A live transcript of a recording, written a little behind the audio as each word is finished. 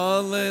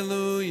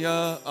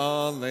Alleluia,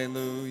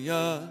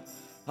 alleluia,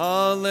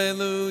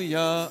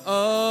 alleluia,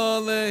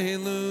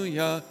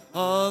 alleluia,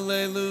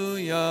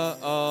 alleluia,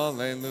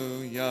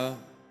 alleluia.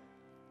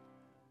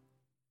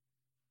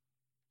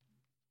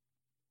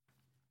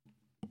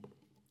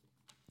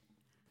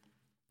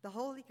 The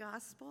Holy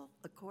Gospel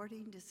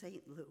according to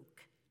St.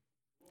 Luke.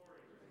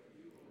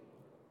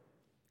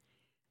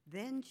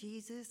 Then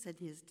Jesus and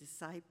his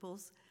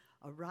disciples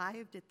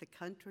arrived at the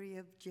country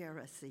of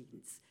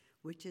Gerasenes,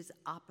 which is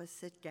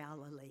opposite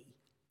Galilee.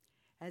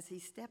 As he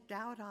stepped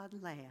out on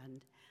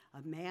land,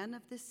 a man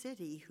of the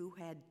city who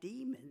had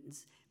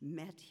demons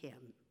met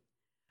him.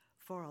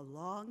 For a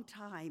long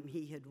time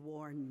he had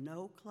worn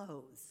no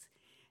clothes,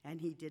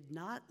 and he did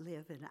not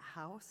live in a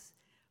house,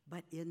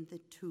 but in the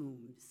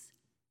tombs.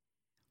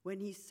 When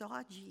he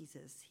saw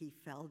Jesus, he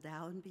fell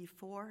down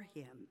before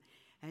him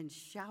and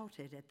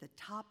shouted at the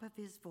top of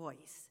his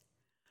voice,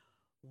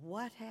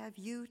 "What have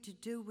you to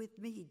do with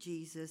me,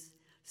 Jesus,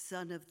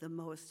 Son of the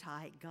Most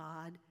High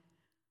God?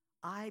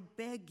 I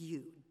beg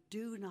you,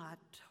 do not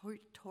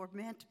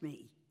torment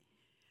me."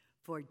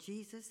 For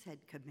Jesus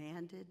had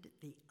commanded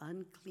the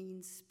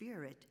unclean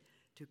spirit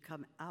to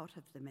come out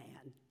of the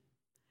man.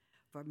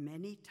 For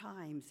many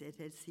times it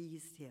had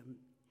seized him.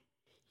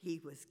 He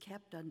was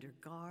kept under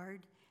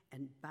guard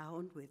and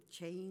bound with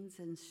chains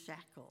and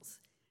shackles,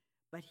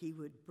 but he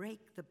would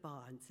break the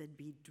bonds and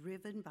be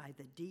driven by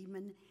the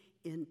demon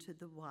into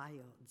the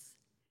wilds.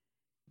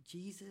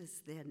 Jesus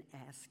then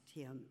asked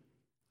him,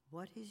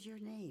 "What is your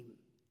name?"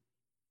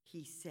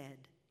 He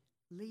said,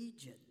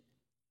 "Legion,"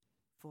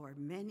 for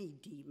many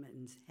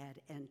demons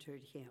had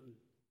entered him.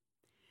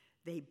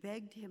 They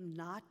begged him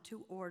not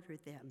to order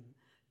them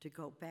to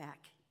go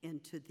back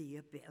into the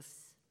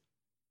abyss.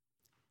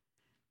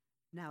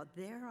 Now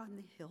there on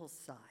the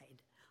hillside,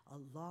 a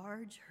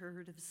large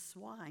herd of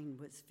swine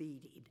was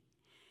feeding,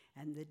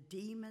 and the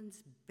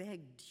demons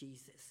begged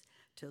Jesus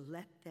to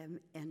let them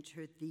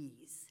enter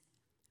these.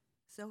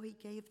 So he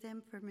gave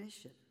them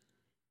permission.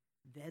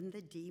 Then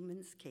the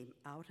demons came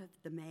out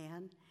of the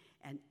man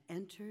and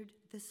entered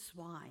the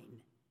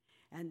swine,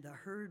 and the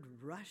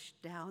herd rushed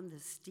down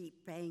the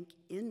steep bank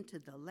into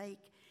the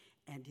lake,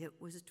 and it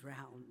was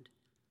drowned.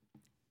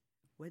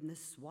 When the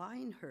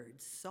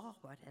swineherds saw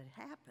what had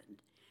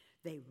happened,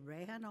 they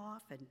ran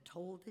off and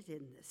told it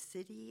in the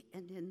city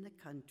and in the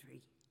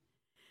country.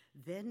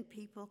 Then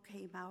people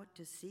came out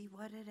to see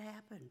what had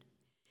happened,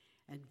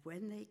 and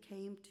when they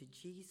came to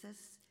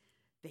Jesus,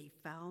 they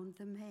found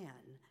the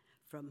man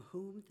from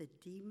whom the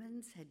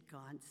demons had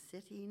gone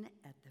sitting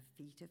at the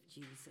feet of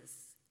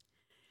Jesus,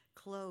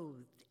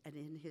 clothed and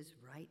in his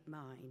right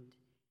mind,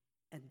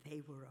 and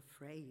they were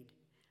afraid.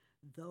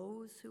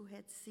 Those who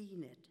had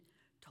seen it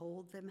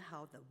told them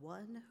how the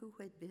one who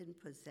had been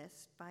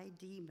possessed by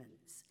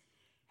demons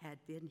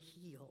had been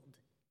healed.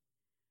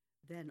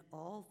 Then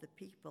all the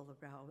people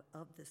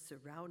of the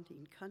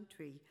surrounding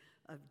country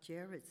of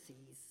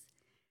Gerasenes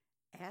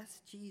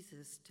asked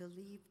Jesus to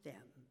leave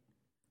them,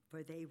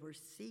 for they were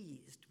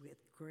seized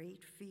with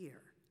great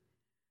fear.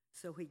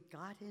 So he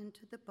got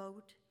into the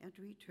boat and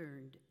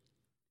returned.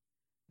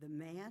 The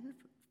man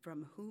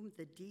from whom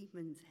the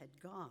demons had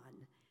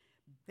gone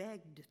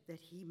begged that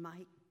he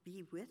might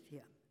be with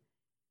him,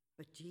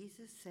 but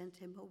Jesus sent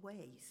him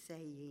away,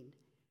 saying,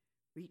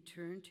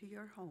 "Return to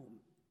your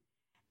home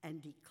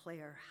and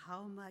declare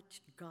how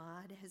much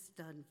God has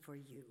done for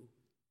you."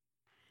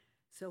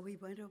 So he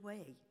went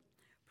away,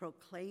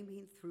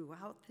 proclaiming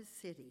throughout the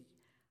city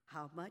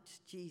how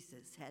much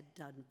Jesus had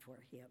done for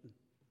him.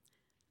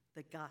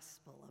 The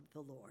Gospel of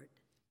the Lord.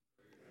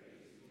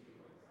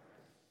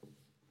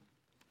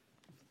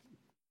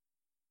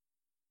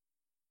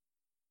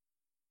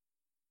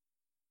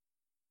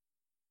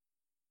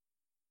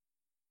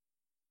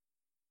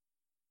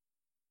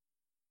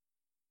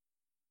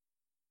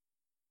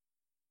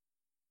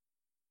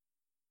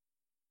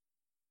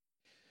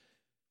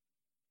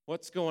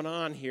 What's going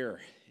on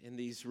here in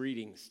these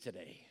readings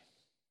today?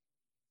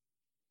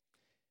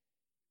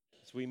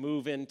 As we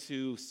move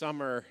into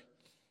summer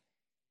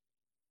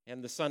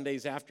and the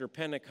Sundays after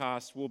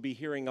Pentecost, we'll be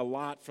hearing a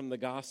lot from the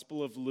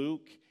Gospel of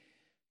Luke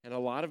and a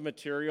lot of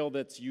material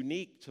that's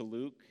unique to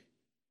Luke.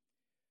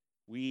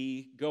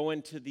 We go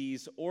into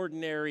these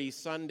ordinary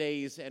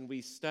Sundays and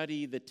we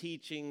study the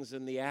teachings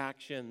and the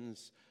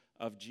actions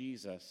of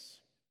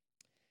Jesus.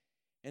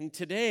 And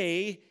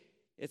today,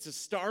 it's a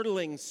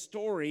startling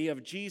story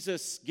of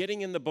Jesus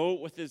getting in the boat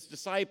with his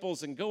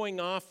disciples and going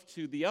off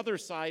to the other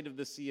side of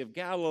the Sea of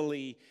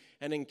Galilee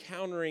and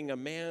encountering a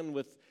man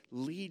with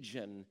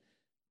legion,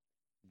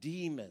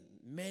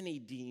 many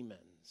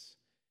demons.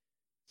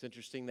 It's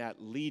interesting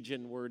that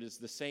legion word is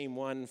the same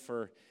one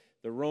for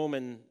a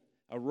Roman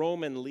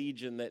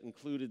legion that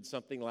included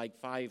something like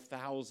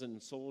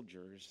 5,000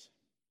 soldiers.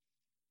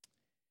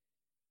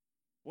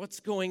 What's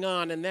going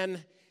on? And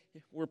then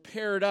we're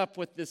paired up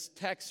with this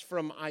text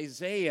from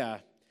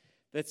Isaiah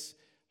that's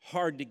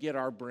hard to get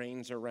our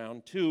brains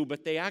around too,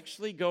 but they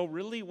actually go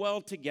really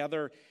well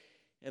together,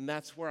 and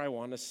that's where I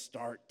want to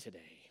start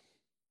today.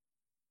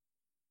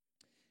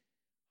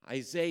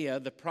 Isaiah,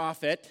 the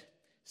prophet,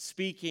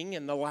 speaking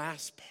in the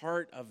last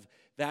part of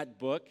that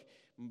book,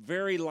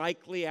 very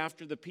likely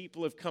after the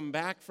people have come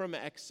back from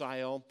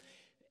exile,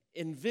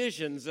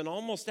 envisions, and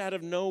almost out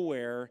of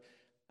nowhere,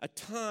 a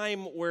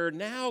time where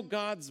now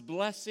God's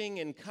blessing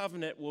and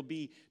covenant will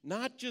be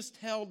not just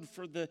held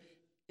for the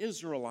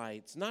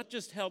Israelites, not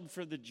just held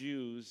for the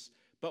Jews,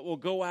 but will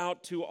go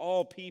out to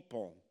all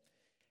people.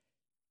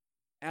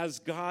 As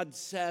God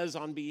says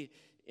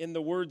in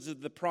the words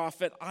of the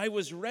prophet, I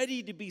was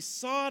ready to be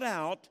sought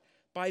out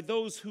by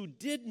those who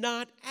did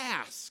not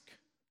ask,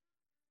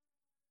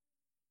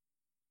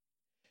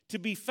 to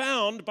be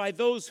found by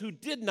those who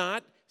did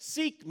not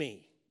seek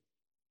me.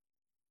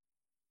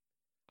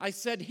 I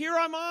said, here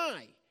am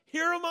I,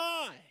 here am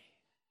I,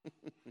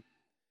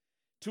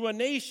 to a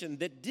nation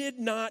that did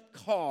not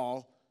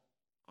call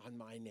on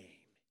my name.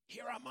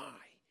 Here am I,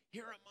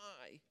 here am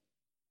I.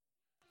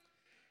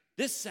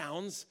 This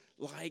sounds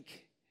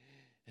like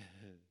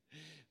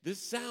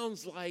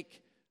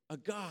a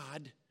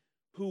God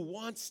who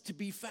wants to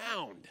be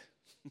found.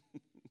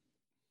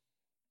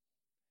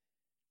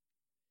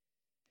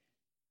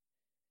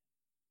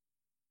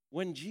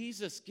 When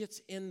Jesus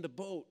gets in the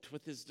boat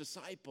with his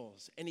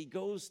disciples and he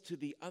goes to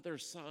the other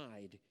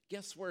side,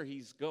 guess where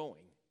he's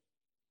going?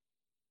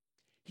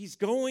 He's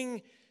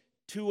going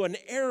to an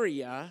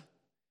area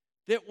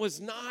that was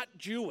not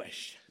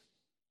Jewish.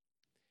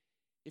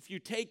 If you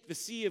take the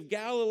Sea of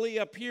Galilee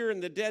up here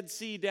and the Dead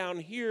Sea down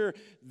here,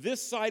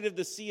 this side of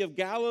the Sea of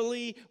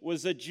Galilee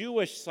was a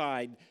Jewish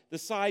side. The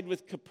side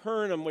with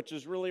Capernaum, which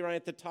is really right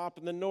at the top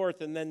in the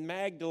north, and then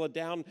Magdala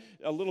down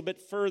a little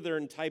bit further,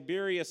 and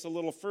Tiberias a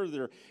little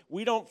further.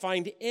 We don't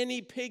find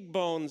any pig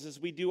bones as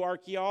we do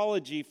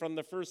archaeology from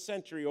the first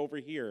century over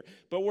here.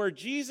 But where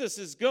Jesus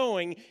is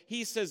going,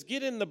 he says,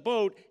 get in the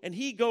boat, and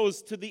he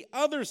goes to the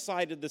other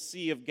side of the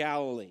Sea of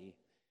Galilee.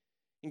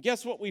 And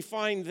guess what we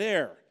find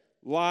there?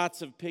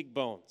 Lots of pig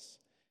bones.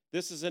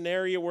 This is an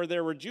area where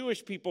there were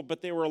Jewish people,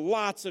 but there were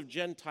lots of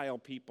Gentile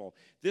people.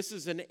 This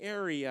is an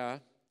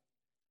area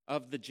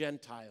of the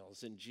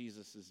Gentiles in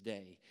Jesus'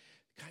 day.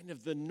 Kind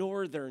of the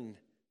northern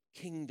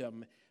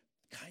kingdom,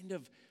 kind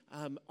of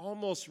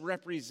almost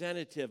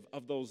representative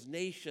of those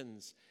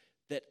nations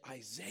that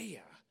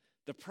Isaiah,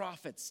 the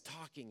prophet's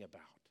talking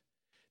about.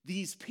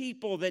 These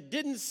people that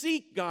didn't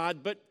seek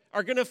God, but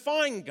are going to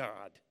find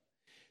God.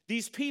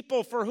 These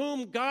people for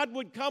whom God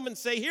would come and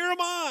say, here am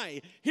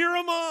I, here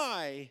am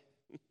I.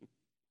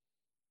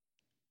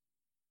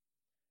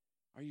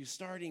 Are you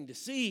starting to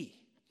see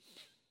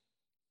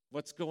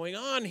what's going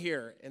on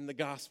here in the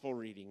gospel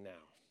reading now?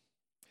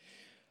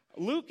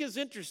 Luke is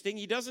interesting.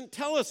 He doesn't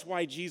tell us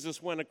why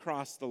Jesus went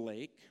across the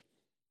lake.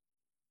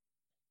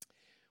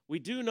 We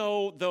do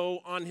know, though,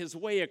 on his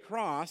way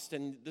across,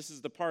 and this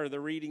is the part of the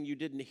reading you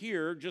didn't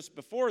hear, just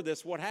before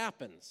this, what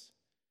happens?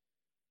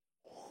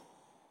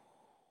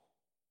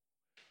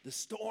 The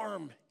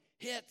storm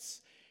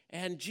hits,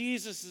 and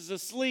Jesus is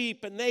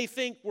asleep, and they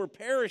think we're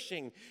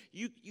perishing.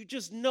 You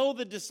just know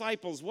the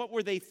disciples. What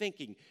were they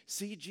thinking?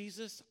 See,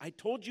 Jesus, I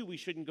told you we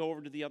shouldn't go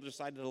over to the other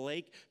side of the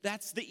lake.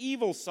 That's the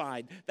evil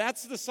side.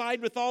 That's the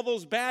side with all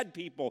those bad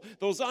people,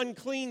 those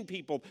unclean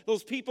people,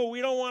 those people we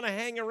don't want to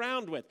hang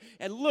around with.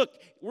 And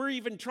look, we're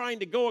even trying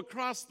to go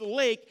across the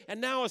lake, and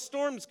now a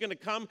storm's going to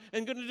come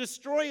and going to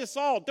destroy us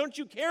all. Don't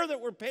you care that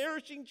we're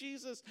perishing,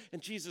 Jesus?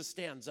 And Jesus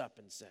stands up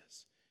and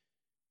says,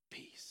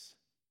 peace,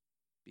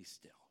 be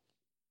still.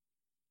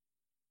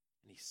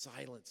 And he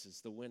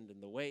silences the wind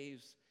and the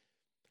waves.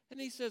 And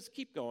he says,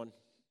 keep going.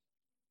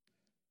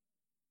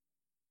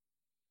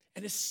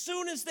 And as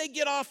soon as they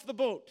get off the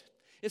boat,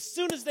 as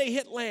soon as they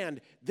hit land,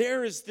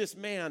 there is this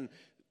man,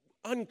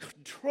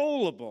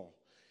 uncontrollable,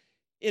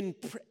 in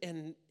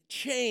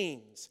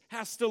chains,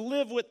 has to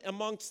live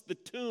amongst the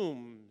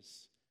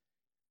tombs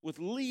with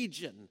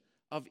legion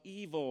of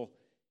evil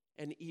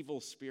and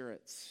evil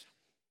spirits.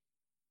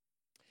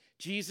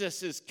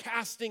 Jesus is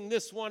casting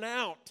this one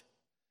out.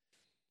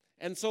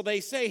 And so they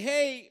say,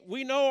 hey,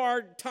 we know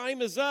our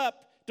time is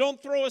up. Don't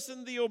throw us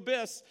in the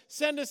abyss.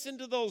 Send us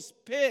into those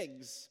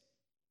pigs.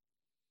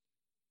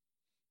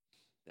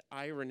 The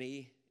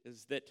irony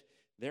is that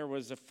there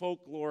was a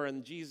folklore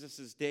in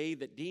Jesus' day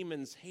that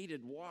demons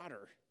hated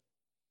water.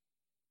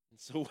 And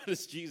so what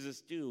does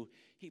Jesus do?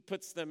 He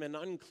puts them in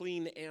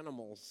unclean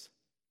animals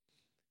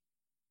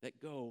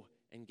that go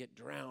and get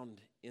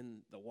drowned in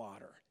the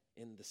water,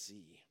 in the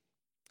sea.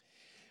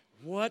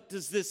 What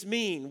does this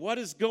mean? What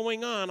is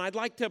going on? I'd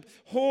like to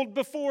hold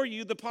before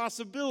you the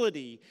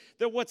possibility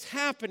that what's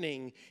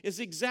happening is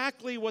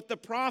exactly what the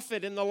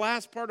prophet in the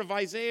last part of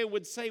Isaiah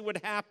would say would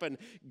happen.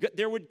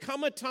 There would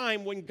come a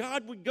time when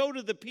God would go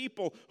to the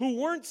people who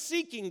weren't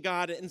seeking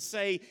God and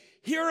say,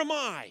 here am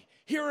I,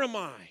 here am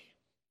I.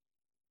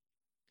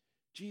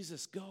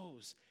 Jesus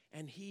goes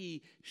and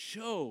he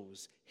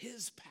shows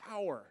his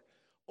power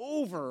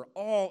over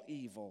all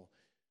evil,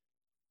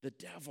 the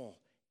devil,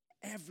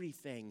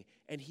 everything,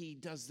 and he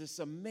does this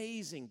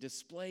amazing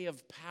display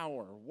of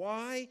power.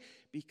 Why?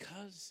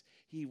 Because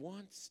he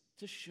wants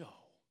to show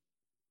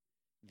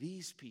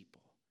these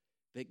people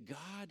that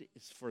God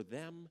is for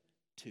them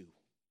too.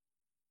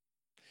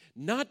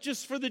 not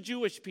just for the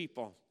Jewish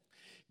people.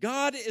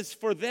 God is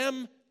for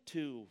them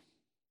too.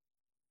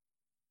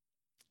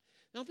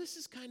 Now, this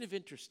is kind of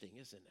interesting,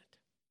 isn't it?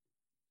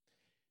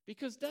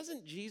 Because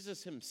doesn't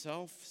Jesus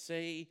himself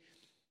say,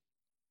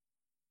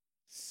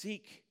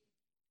 "Seek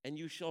and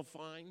you shall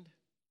find,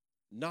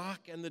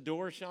 knock and the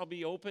door shall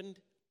be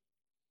opened"?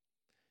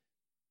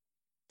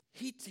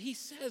 He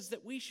says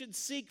that we should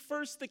seek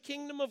first the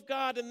kingdom of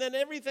God, and then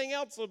everything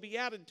else will be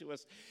added to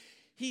us.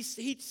 He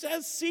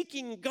says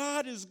seeking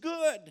God is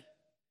good.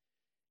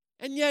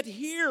 And yet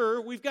here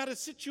we've got a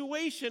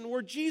situation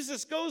where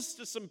Jesus goes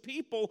to some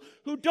people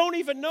who don't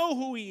even know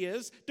who he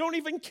is, don't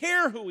even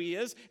care who he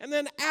is, and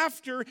then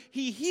after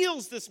he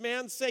heals this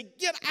man, say,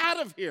 "Get out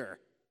of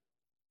here."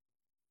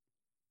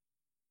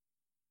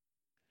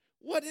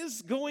 What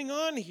is going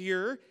on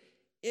here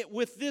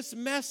with this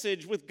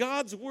message, with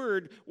God's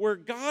word, where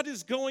God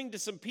is going to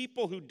some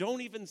people who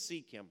don't even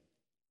seek him,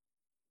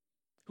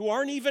 who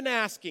aren't even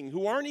asking,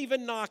 who aren't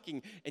even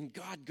knocking, and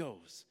God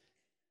goes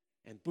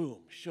and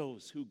boom,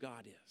 shows who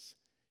God is,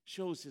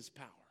 shows his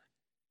power,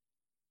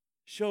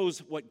 shows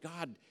what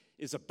God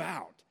is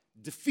about,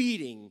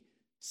 defeating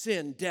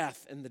sin,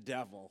 death, and the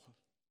devil.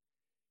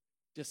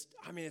 It's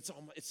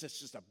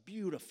just a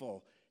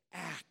beautiful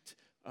act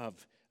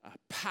of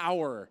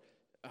power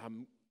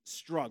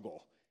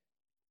struggle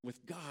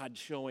with God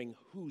showing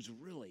who's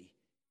really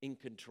in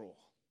control,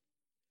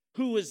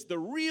 who is the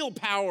real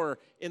power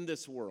in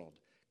this world.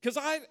 Because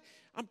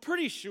I'm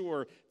pretty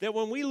sure that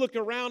when we look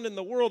around in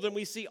the world and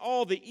we see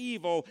all the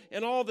evil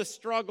and all the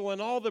struggle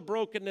and all the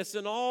brokenness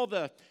and all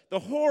the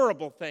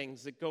horrible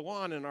things that go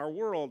on in our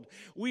world,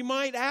 we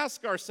might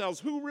ask ourselves,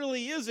 who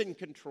really is in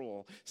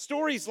control?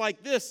 Stories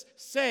like this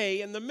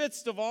say, in the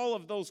midst of all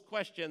of those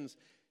questions,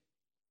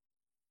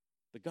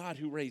 the God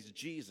who raised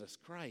Jesus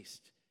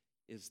Christ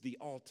is the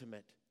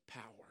ultimate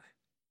power.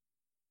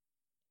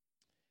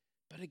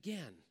 But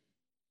again,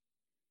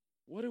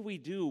 what do we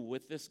do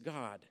with this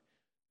God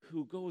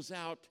who goes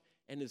out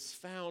and is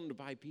found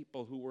by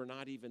people who were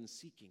not even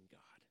seeking God?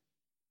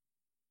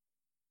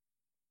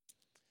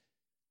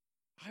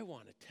 I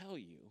want to tell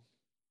you,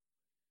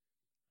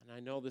 and I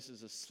know this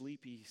is a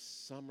sleepy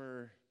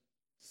summer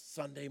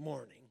Sunday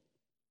morning,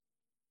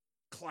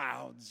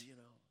 clouds,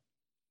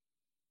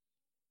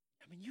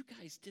 I mean, you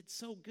guys did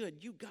so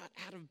good. You got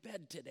out of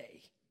bed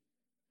today.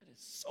 That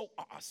is so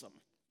awesome.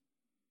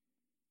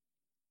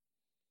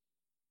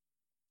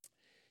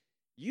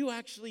 You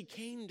actually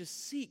came to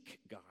seek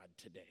God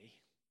today.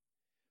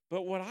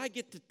 But what I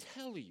get to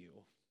tell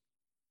you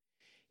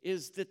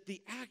is that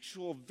the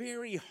actual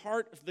very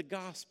heart of the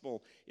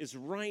gospel is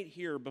right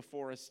here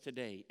before us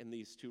today in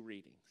these two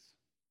readings.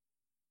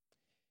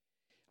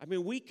 I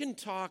mean, we can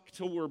talk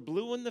till we're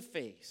blue in the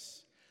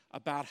face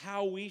about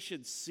how we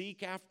should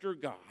seek after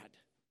God,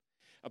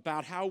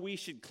 about how we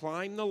should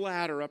climb the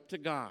ladder up to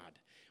God.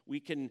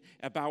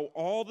 About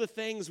all the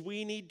things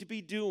we need to be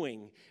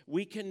doing.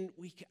 I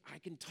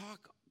can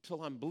talk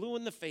till I'm blue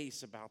in the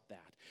face about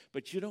that.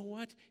 But you know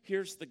what?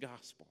 Here's the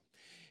gospel.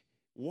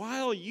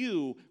 While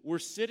you were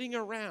sitting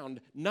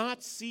around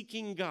not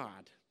seeking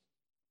God,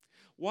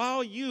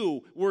 while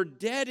you were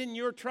dead in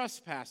your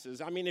trespasses,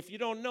 I mean, if you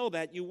don't know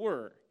that, you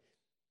were.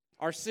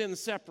 Our sin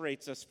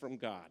separates us from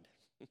God.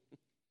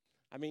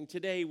 I mean,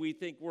 today we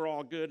think we're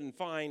all good and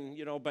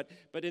fine,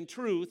 but in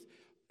truth,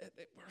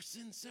 our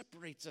sin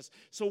separates us.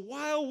 So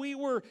while we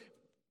were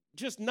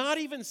just not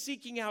even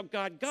seeking out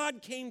God,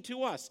 God came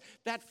to us.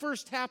 That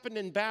first happened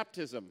in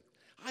baptism.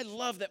 I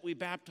love that we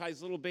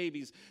baptize little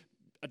babies,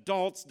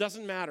 adults,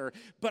 doesn't matter.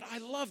 But I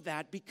love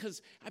that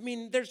because,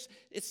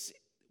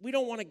 we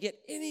don't want to get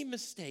any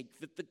mistake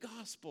that the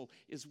gospel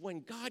is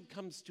when God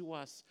comes to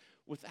us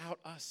without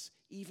us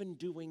even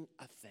doing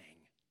a thing.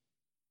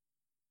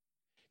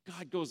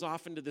 God goes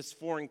off into this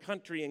foreign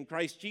country in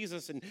Christ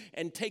Jesus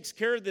and takes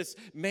care of this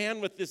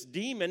man with this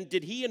demon.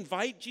 Did he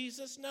invite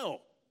Jesus?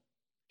 No.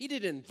 He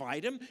didn't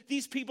invite him.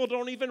 These people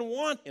don't even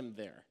want him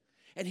there.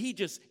 And he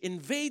just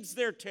invades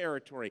their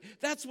territory.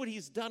 That's what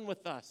he's done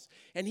with us.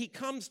 And he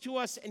comes to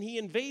us and he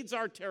invades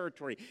our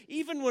territory.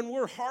 Even when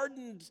we're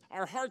hardened,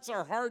 our hearts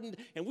are hardened,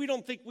 and we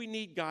don't think we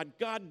need God,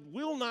 God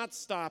will not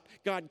stop.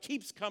 God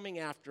keeps coming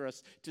after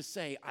us to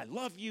say, I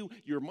love you.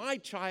 You're my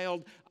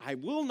child. I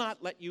will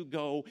not let you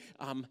go.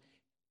 I'm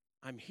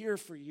here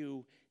for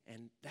you.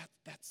 And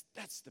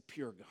that's the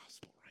pure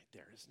gospel right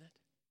there, isn't it?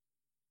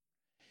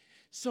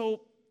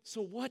 So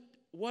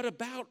what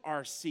about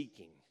our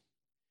seeking?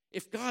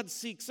 If God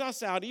seeks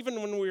us out,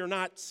 even when we are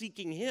not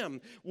seeking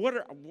him,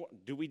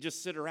 do we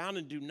just sit around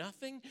and do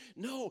nothing?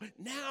 No,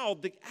 now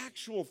the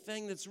actual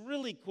thing that's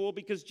really cool,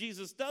 because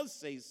Jesus does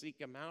say seek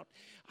him out,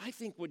 I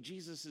think what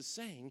Jesus is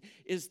saying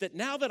is that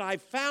now that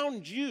I've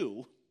found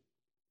you,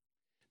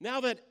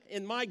 now that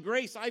in my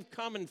grace I've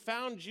come and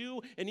found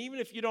you, and even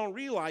if you don't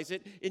realize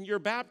it, in your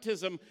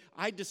baptism,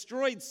 I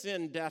destroyed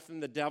sin, death,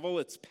 and the devil,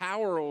 its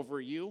power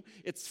over you,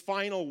 its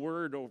final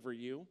word over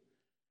you.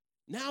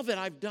 Now that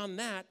I've done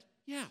that,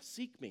 yeah,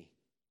 seek me.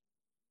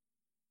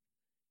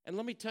 And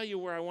let me tell you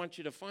where I want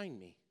you to find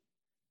me.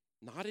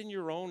 Not in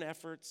your own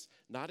efforts,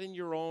 not in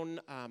your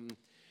own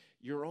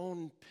your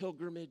own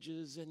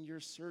pilgrimages and your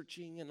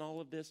searching and all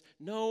of this.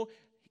 No,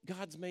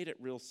 God's made it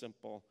real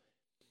simple.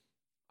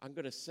 I'm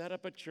going to set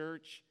up a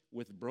church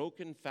with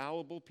broken,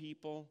 fallible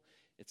people.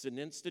 It's an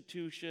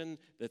institution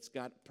that's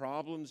got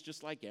problems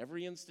just like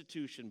every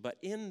institution. But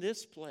in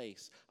this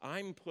place,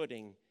 I'm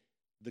putting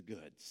the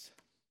goods.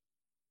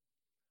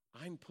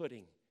 I'm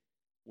putting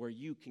where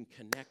you can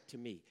connect to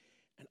me.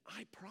 And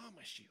I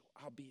promise you,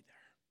 I'll be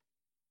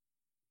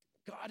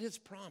there. God has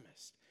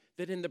promised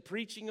that in the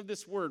preaching of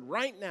this word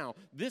right now,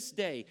 this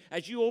day,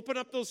 as you open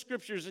up those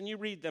scriptures and you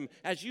read them,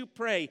 as you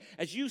pray,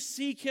 as you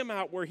seek him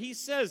out where he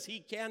says he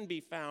can be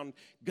found,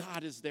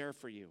 God is there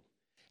for you.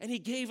 And he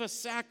gave us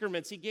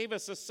sacraments. He gave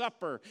us a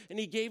supper. And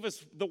he gave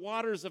us the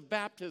waters of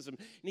baptism.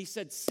 And he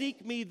said,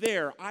 seek me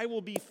there. I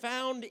will be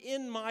found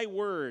in my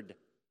word.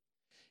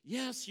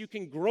 Yes, you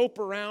can grope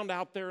around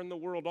out there in the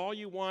world all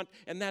you want,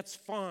 and that's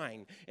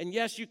fine. And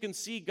yes, you can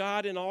see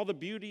God in all the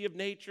beauty of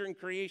nature and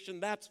creation.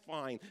 That's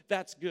fine.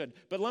 That's good.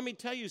 But let me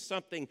tell you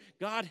something.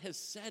 God has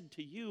said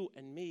to you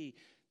and me,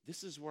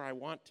 this is where I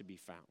want to be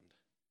found.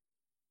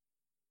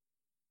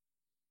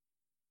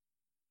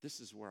 This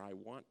is where I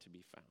want to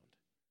be found.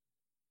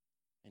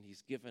 And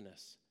he's given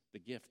us the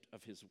gift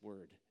of his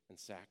word and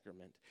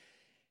sacrament.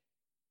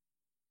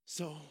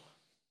 So,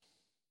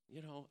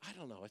 I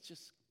don't know. It's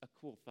just a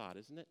cool thought,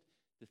 isn't it?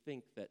 To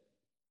think that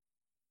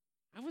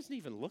I wasn't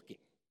even looking.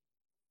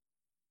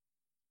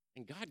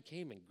 And God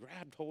came and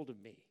grabbed hold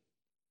of me.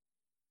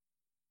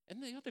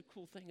 And the other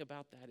cool thing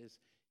about that is,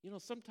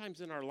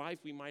 sometimes in our life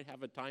we might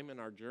have a time in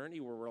our journey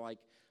where we're like,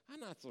 I'm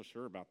not so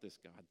sure about this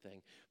God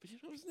thing. But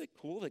isn't it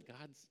cool that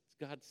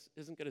God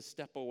isn't going to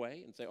step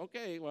away and say,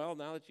 okay, well,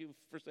 now that you've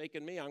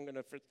forsaken me, I'm going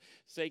to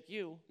forsake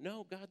you.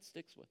 No, God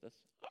sticks with us.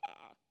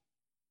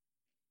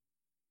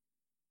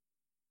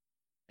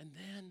 And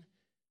then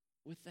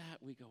with that,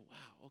 we go,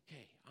 wow,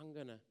 okay,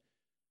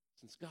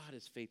 since God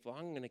is faithful,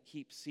 I'm going to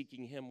keep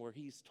seeking him where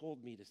he's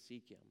told me to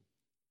seek him.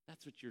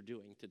 That's what you're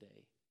doing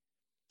today.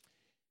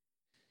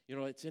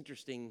 It's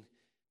interesting.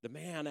 The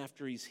man,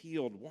 after he's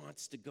healed,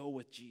 wants to go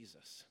with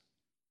Jesus.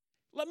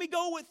 Let me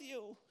go with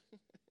you.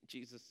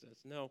 Jesus says,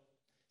 no,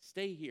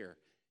 stay here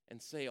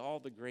and say all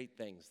the great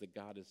things that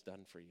God has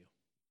done for you.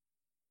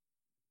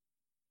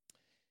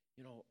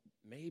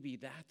 Maybe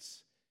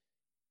that's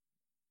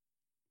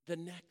the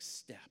next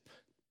step.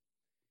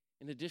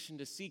 In addition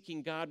to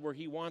seeking God where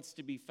he wants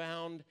to be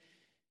found,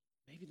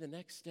 maybe the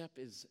next step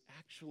is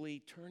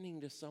actually turning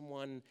to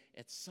someone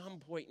at some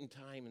point in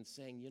time and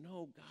saying,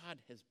 God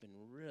has been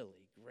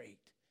really great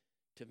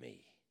to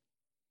me.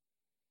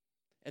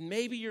 And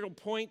maybe you'll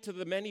point to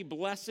the many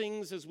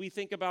blessings as we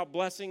think about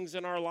blessings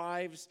in our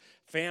lives,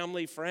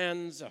 family,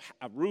 friends,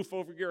 a roof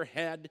over your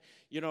head,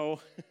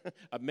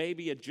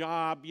 maybe a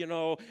job,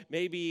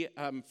 maybe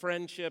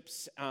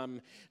friendships.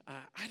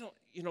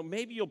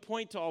 Maybe you'll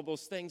point to all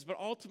those things, but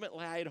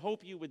ultimately I'd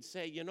hope you would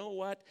say, you know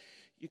what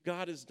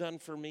God has done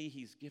for me?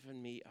 He's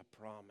given me a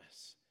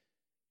promise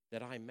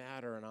that I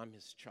matter and I'm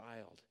his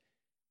child,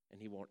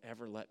 and he won't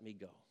ever let me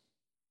go.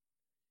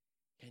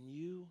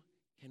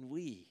 Can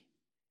we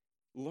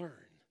learn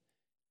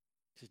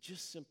to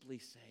just simply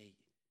say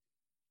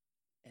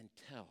and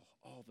tell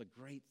all the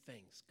great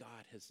things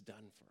God has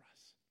done for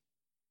us?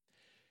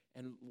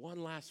 And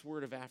one last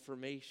word of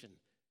affirmation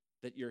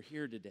that you're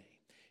here today.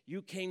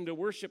 You came to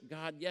worship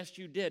God. Yes,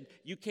 you did.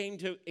 You came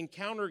to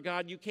encounter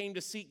God. You came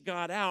to seek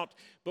God out.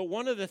 But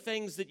one of the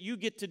things that you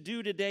get to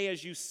do today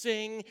as you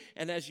sing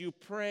and as you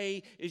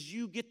pray is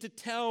you get to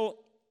tell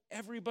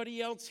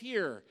everybody else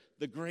here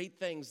the great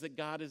things that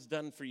God has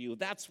done for you.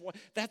 That's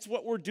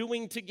what we're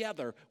doing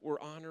together. We're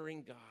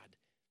honoring God.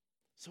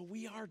 So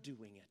we are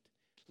doing it.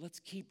 Let's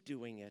keep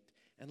doing it,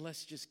 and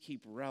let's just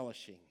keep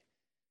relishing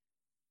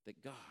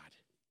that God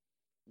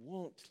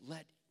won't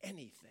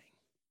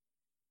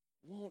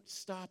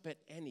stop at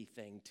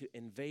anything to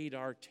invade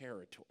our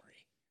territory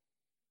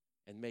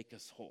and make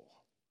us whole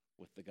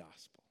with the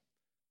gospel.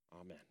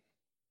 Amen.